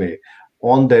resume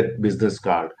on that business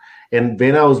card. And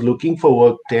when I was looking for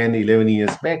work 10, 11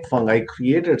 years back, Fung, I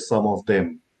created some of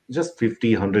them, just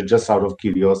 50, 100, just out of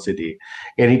curiosity.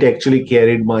 And it actually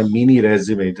carried my mini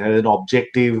resume. It had an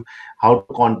objective, how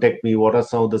to contact me, what are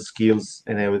some of the skills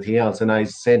and everything else. And I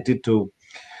sent it to,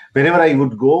 whenever I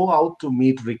would go out to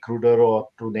meet recruiter or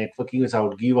to networking, which I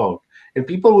would give out. And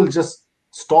people will just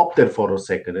stop there for a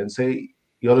second and say,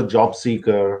 you're a job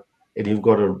seeker and you've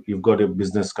got a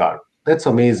business card. That's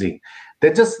amazing.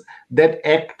 That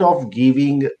act of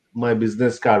giving my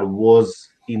business card was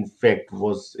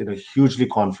hugely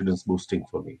confidence boosting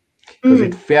for me, because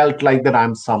it felt like that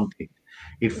I'm something.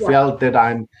 It felt that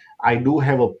I do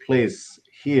have a place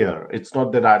here. It's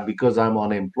not that because I'm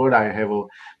unemployed, I have a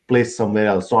place somewhere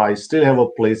else. So I still have a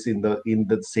place in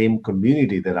the same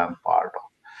community that I'm part of.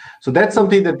 So that's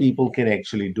something that people can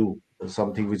actually do.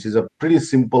 Something which is a pretty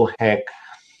simple hack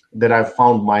that I've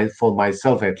found for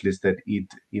myself, at least, that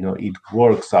it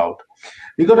works out.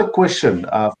 We got a question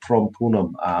from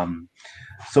Poonam.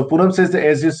 So Poonam says that,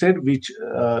 as you said, which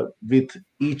with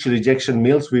each rejection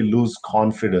mails, we lose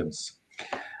confidence.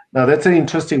 Now that's an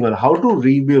interesting one. How to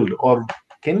rebuild, or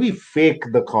can we fake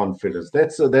the confidence?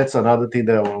 That's another thing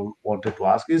that I wanted to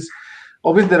ask. Is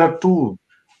obviously there are two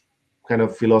kind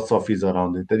of philosophies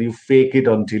around it, that you fake it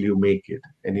until you make it,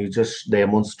 and you just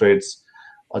demonstrates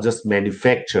or just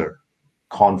manufacture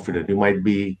confident. You might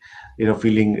be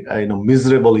feeling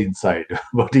miserable inside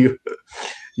but you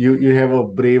have a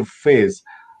brave face.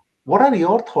 What are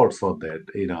your thoughts on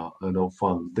that?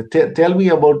 Fun. Tell me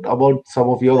about some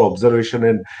of your observation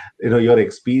and your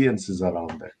experiences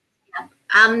around that.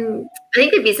 I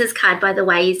think the business card, by the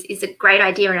way, is a great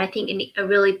idea, and I think a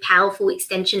really powerful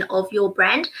extension of your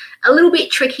brand. A little bit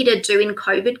tricky to do in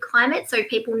COVID climate, so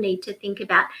people need to think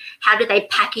about how do they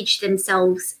package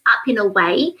themselves up in a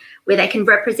way where they can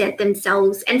represent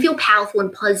themselves and feel powerful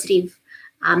and positive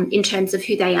in terms of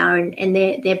who they are and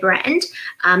their brand.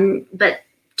 But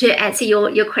to answer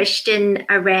your question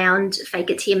around fake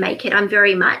it till you make it, I'm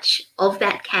very much of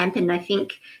that camp, and I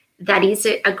think that is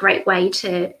a great way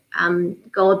to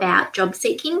go about job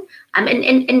seeking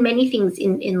and many things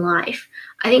in life.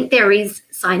 I think there is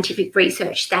scientific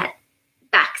research that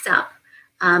backs up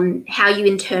how you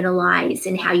internalize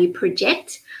and how you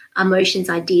project emotions,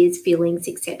 ideas, feelings,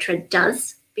 etc.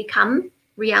 does become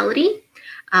reality.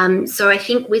 So I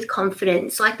think with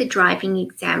confidence, like the driving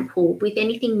example, with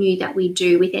anything new that we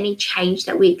do, with any change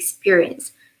that we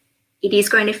experience, it is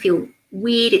going to feel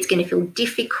weird, it's going to feel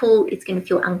difficult, it's going to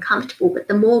feel uncomfortable. But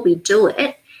the more we do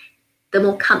it, the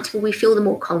more comfortable we feel, the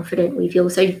more confident we feel.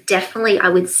 So definitely I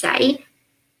would say,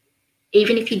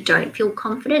 even if you don't feel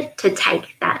confident, to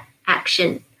take that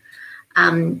action.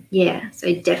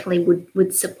 So definitely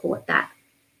would support that.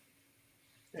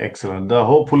 Excellent.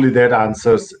 Hopefully that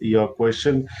answers your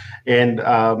question. And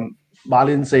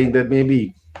Balin saying that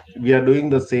maybe we are doing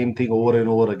the same thing over and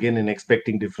over again and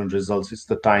expecting different results. It's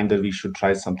the time that we should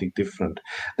try something different.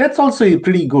 That's also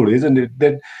pretty good, isn't it?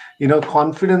 That,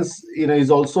 confidence, is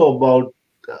also about,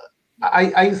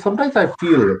 I sometimes I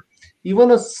feel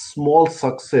even a small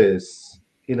success,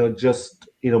 just,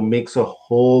 makes a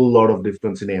whole lot of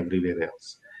difference in everywhere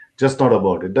else. Just not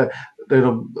about it.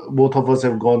 Both of us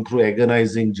have gone through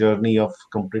agonizing journey of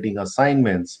completing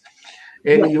assignments,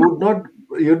 and you'd not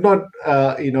you'd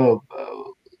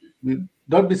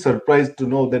not be surprised to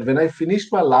know that when I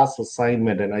finished my last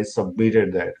assignment and I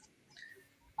submitted that,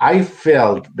 I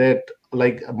felt that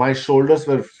like my shoulders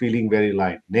were feeling very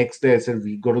light. Next day, I said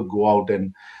we got to go out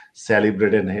and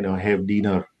celebrate and have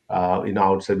dinner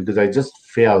outside, because I just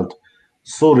felt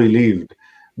so relieved.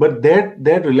 But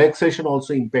that relaxation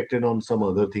also impacted on some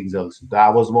other things also. I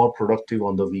was more productive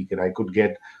on the weekend. I could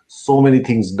get so many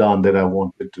things done that I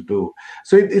wanted to do.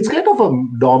 So it's kind of a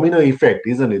domino effect,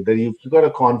 isn't it? That if you've got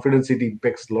a confidence, it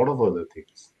impacts a lot of other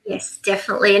things. Yes,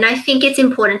 definitely. And I think it's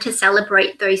important to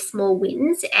celebrate those small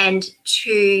wins and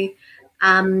to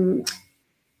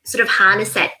sort of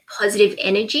harness that positive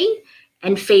energy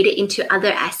and feed it into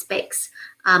other aspects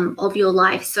of your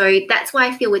life. So that's why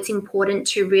I feel it's important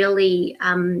to really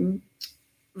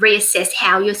reassess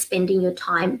how you're spending your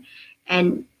time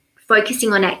and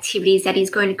focusing on activities that is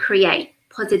going to create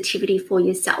positivity for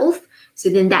yourself. So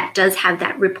then that does have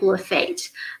that ripple effect.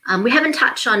 We haven't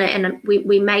touched on it, and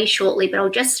we may shortly, but I'll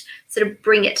just sort of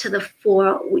bring it to the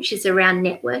fore, which is around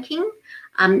networking.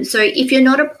 So if you're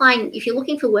not applying, if you're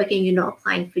looking for work and you're not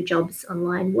applying for jobs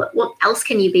online, what else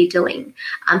can you be doing?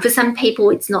 For some people,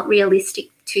 it's not realistic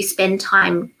to spend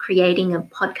time creating a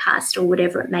podcast or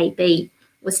whatever it may be,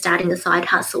 or starting a side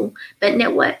hustle. But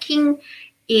networking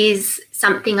is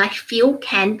something I feel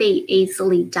can be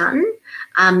easily done,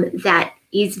 that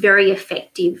is very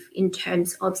effective in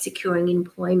terms of securing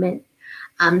employment.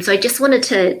 So I just wanted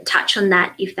to touch on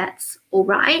that, if that's all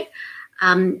right.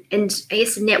 And I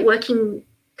guess networking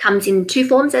comes in two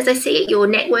forms, as I see it. You're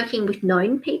networking with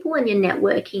known people and you're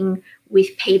networking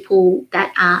with people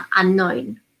that are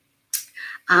unknown.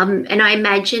 And I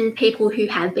imagine people who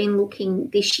have been looking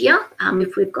this year,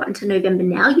 if we've gotten to November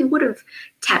now, you would have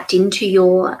tapped into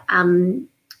your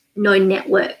known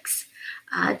networks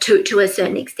to a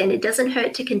certain extent. It doesn't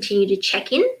hurt to continue to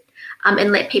check in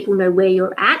and let people know where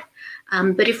you're at.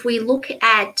 But if we look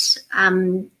at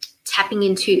tapping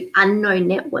into unknown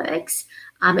networks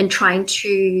and trying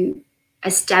to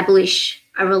establish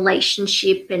a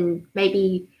relationship and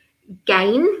maybe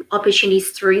gain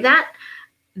opportunities through that,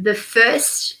 the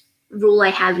first rule I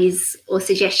have is, or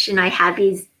suggestion I have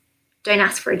is, don't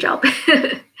ask for a job.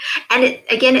 And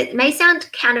it may sound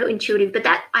counterintuitive, but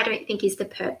that I don't think is the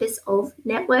purpose of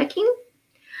networking.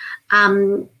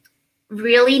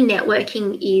 Really,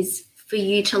 networking is for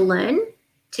you to learn,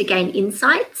 to gain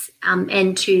insights,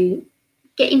 and to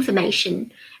get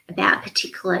information about a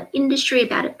particular industry,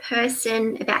 about a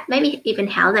person, about maybe even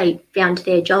how they found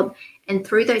their job. And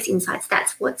through those insights,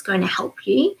 that's what's going to help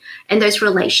you. And those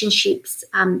relationships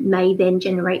may then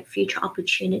generate future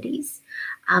opportunities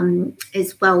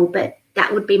as well. But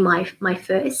that would be my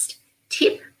first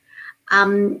tip.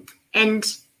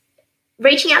 And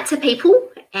reaching out to people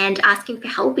and asking for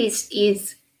help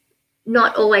is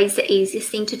not always the easiest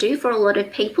thing to do for a lot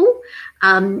of people.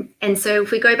 And so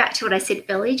if we go back to what I said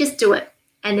earlier, just do it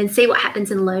and then see what happens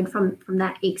and learn from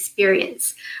that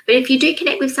experience. But if you do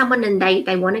connect with someone and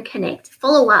they want to connect,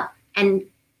 follow up and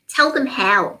tell them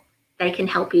how they can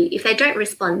help you. If they don't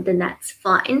respond, then that's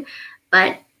fine.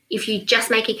 But if you just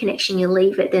make a connection, you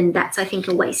leave it, then that's, I think,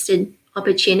 a wasted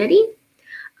opportunity.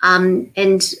 And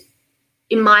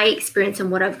in my experience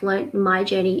and what I've learned in my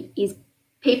journey is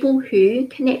people who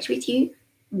connect with you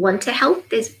want to help.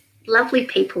 There's lovely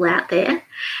people out there.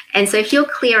 And so if you're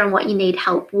clear on what you need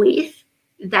help with,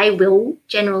 they will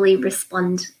generally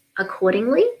respond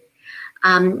accordingly.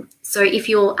 So if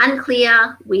you're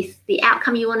unclear with the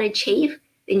outcome you want to achieve,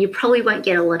 then you probably won't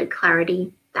get a lot of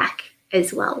clarity back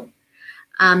as well.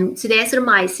 So they're sort of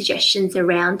my suggestions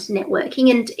around networking.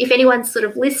 And if anyone's sort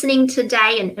of listening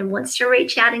today and wants to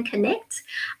reach out and connect,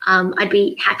 I'd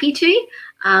be happy to.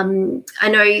 I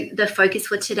know the focus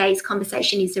for today's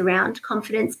conversation is around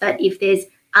confidence, but if there's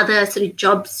other sort of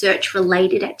job search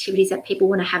related activities that people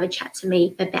want to have a chat to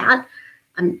me about,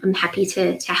 I'm happy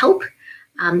to help.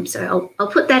 So I'll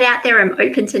put that out there. I'm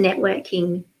open to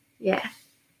networking. Yeah.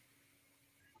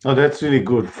 Oh, that's really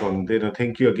good, Fung.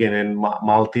 Thank you again. And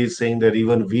Malti is saying that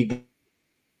even we get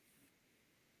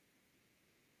opportunities to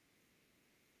connect with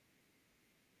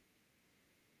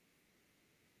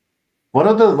different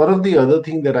people. One of the other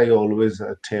thing that I always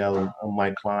tell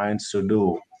my clients to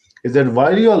do is that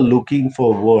while you are looking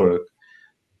for work,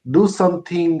 do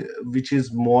something which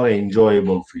is more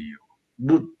enjoyable for you.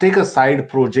 Do take a side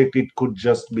project. It could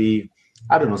just be,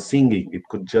 I don't know, singing. It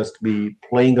could just be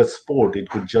playing a sport. It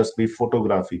could just be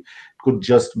photography. It could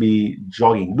just be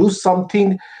jogging. Do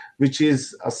something which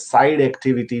is a side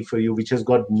activity for you, which has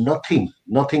got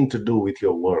nothing to do with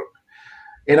your work.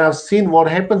 And I've seen what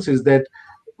happens is that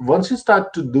once you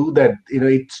start to do that,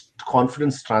 it's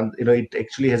confidence it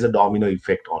actually has a domino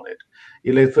effect on it.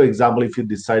 Like, for example, if you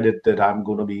decided that I'm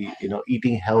going to be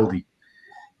eating healthy,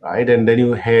 right, and then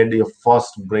you had your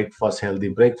first breakfast, healthy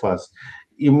breakfast,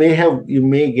 you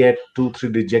may get 2 3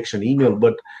 rejection email,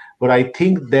 but I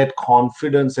think that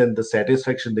confidence and the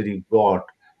satisfaction that you got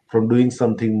from doing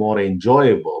something more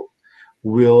enjoyable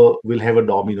will have a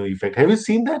domino effect. Have you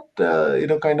seen that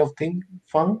kind of thing,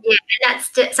 Fun? Yeah, and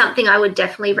that's something I would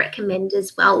definitely recommend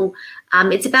as well.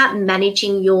 It's about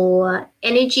managing your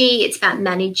energy. It's about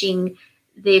managing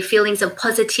the feelings of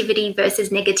positivity versus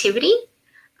negativity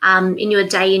in your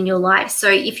day, in your life. So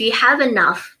if you have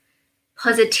enough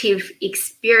positive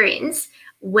experience,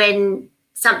 when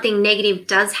something negative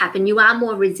does happen, you are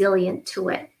more resilient to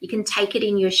it. You can take it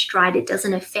in your stride. It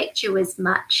doesn't affect you as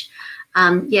much.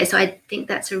 So I think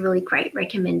that's a really great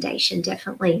recommendation,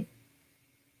 definitely.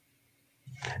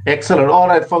 Excellent. All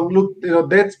right, Fung. Look,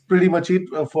 that's pretty much it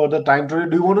for the time today.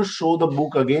 Do you want to show the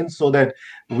book again so that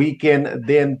we can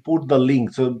then put the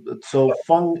link? So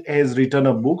Fung has written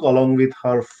a book along with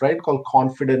her friend called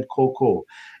Confident Coco.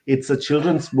 It's a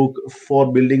children's book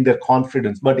for building their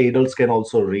confidence, but adults can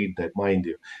also read that, mind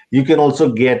you. You can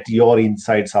also get your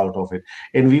insights out of it.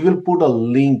 And we will put a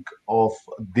link of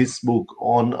this book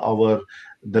on our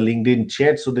the LinkedIn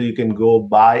chat so that you can go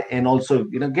by and also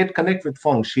get connect with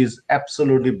Fung. She's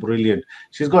absolutely brilliant.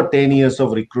 She's got 10 years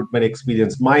of recruitment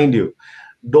experience, mind you.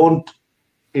 Don't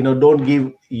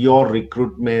give your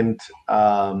recruitment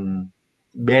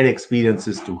bad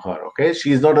experiences to her. Okay,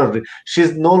 she's not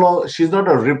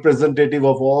a representative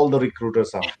of all the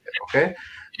recruiters out there. Okay,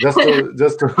 just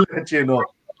to let you know.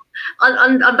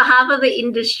 On behalf of the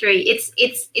industry,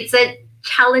 it's a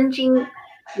challenging,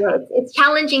 it's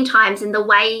challenging times, and the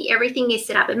way everything is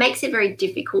set up, it makes it very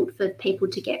difficult for people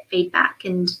to get feedback.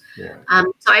 And Yeah.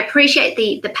 So I appreciate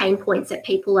the pain points that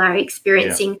people are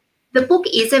experiencing. Yeah. The book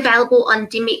is available on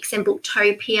Dimmix and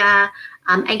Booktopia,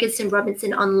 Angus and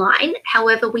Robinson online.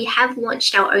 However, we have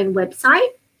launched our own website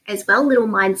as well,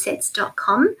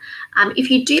 littlemindsets.com.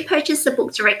 If you do purchase the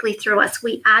book directly through us,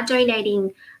 we are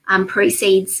donating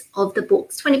proceeds of the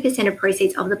books, 20% of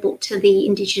proceeds of the book, to the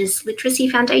Indigenous Literacy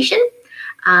Foundation.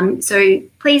 So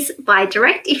please buy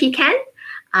direct if you can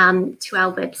to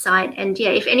our website. And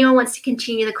yeah, if anyone wants to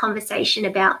continue the conversation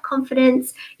about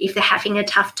confidence, if they're having a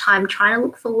tough time trying to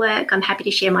look for work, I'm happy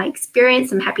to share my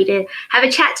experience. I'm happy to have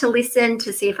a chat, to listen,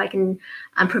 to see if I can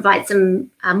provide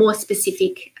some more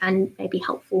specific and maybe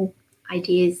helpful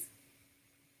ideas.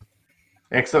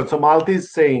 Excellent. So Malti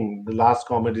is saying the last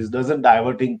comment is, doesn't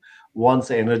diverting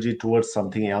one's energy towards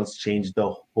something else change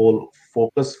the whole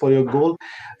focus for your goal?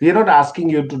 We are not asking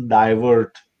you to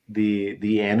divert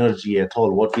the energy at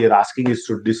all. What we are asking is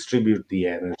to distribute the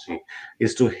energy,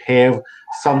 is to have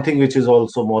something which is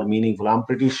also more meaningful. I'm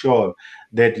pretty sure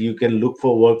that you can look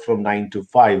for work from 9 to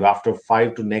 5. After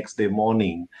 5 to next day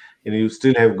morning, you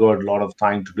still have got a lot of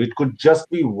time to do. It could just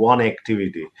be one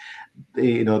activity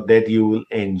that you will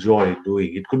enjoy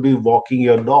doing. It could be walking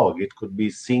your dog, it could be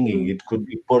singing, it could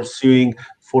be pursuing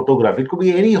photography, it could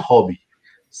be any hobby,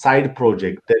 side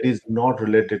project that is not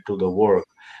related to the work,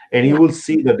 and you Yeah. will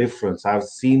see the difference. I've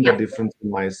seen the Yep. difference in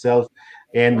myself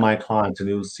and my clients, and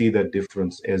you'll see the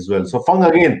difference as well. So Fung,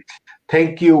 again,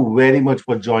 thank you very much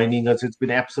for joining us. It's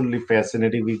been absolutely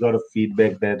fascinating. We got a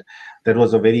feedback that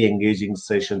was a very engaging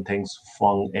session. Thanks,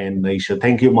 Fung and Naisha.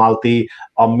 Thank you, Malti,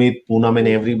 Amit, Poonam, and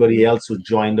everybody else who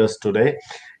joined us today.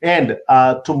 And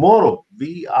tomorrow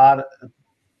we are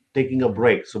taking a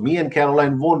break. So me and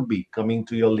Caroline won't be coming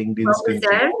to your LinkedIn Well screen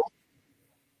deserved. tomorrow.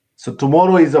 So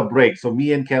tomorrow is a break. So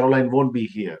me and Caroline won't be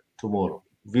here tomorrow.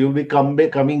 We will be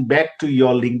coming back to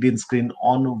your LinkedIn screen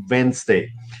on Wednesday.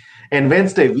 And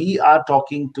Wednesday, we are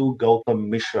talking to Gautam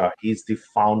Mishra. He's the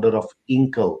founder of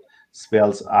Inkle,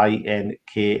 spells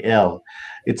INKL.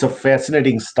 It's a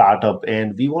fascinating startup,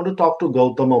 and we want to talk to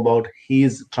Gautam about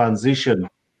his transition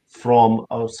from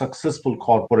a successful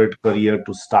corporate career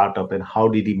to startup and how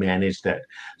did he manage that.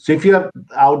 So if you are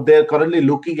out there currently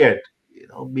looking at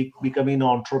becoming an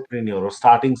entrepreneur or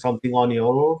starting something on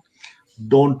your own,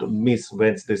 don't miss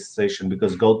Wednesday's session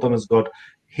because Gautam has got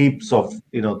heaps of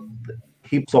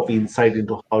heaps of insight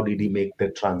into how did he make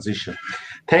that transition.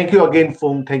 Thank you again,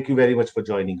 Fung. Thank you very much for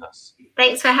joining us.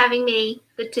 Thanks for having me.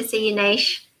 Good to see you,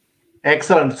 Naish.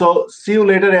 Excellent. So see you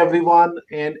later, everyone,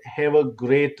 and have a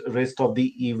great rest of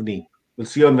the evening. We'll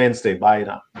see you on Wednesday. Bye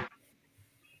now.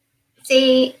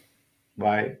 See.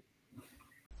 Bye.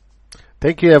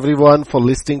 Thank you everyone for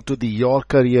listening to the Your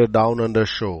Career Down Under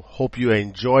show. Hope you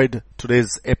enjoyed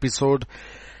today's episode.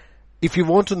 If you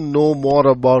want to know more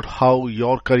about how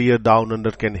Your Career Down Under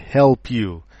can help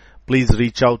you, please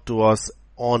reach out to us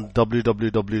on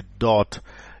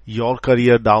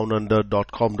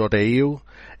www.yourcareerdownunder.com.au.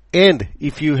 And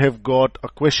if you have got a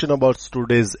question about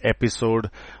today's episode,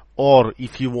 or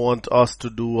if you want us to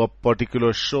do a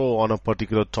particular show on a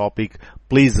particular topic,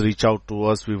 please reach out to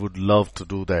us. We would love to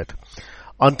do that.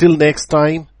 Until next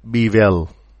time, be well.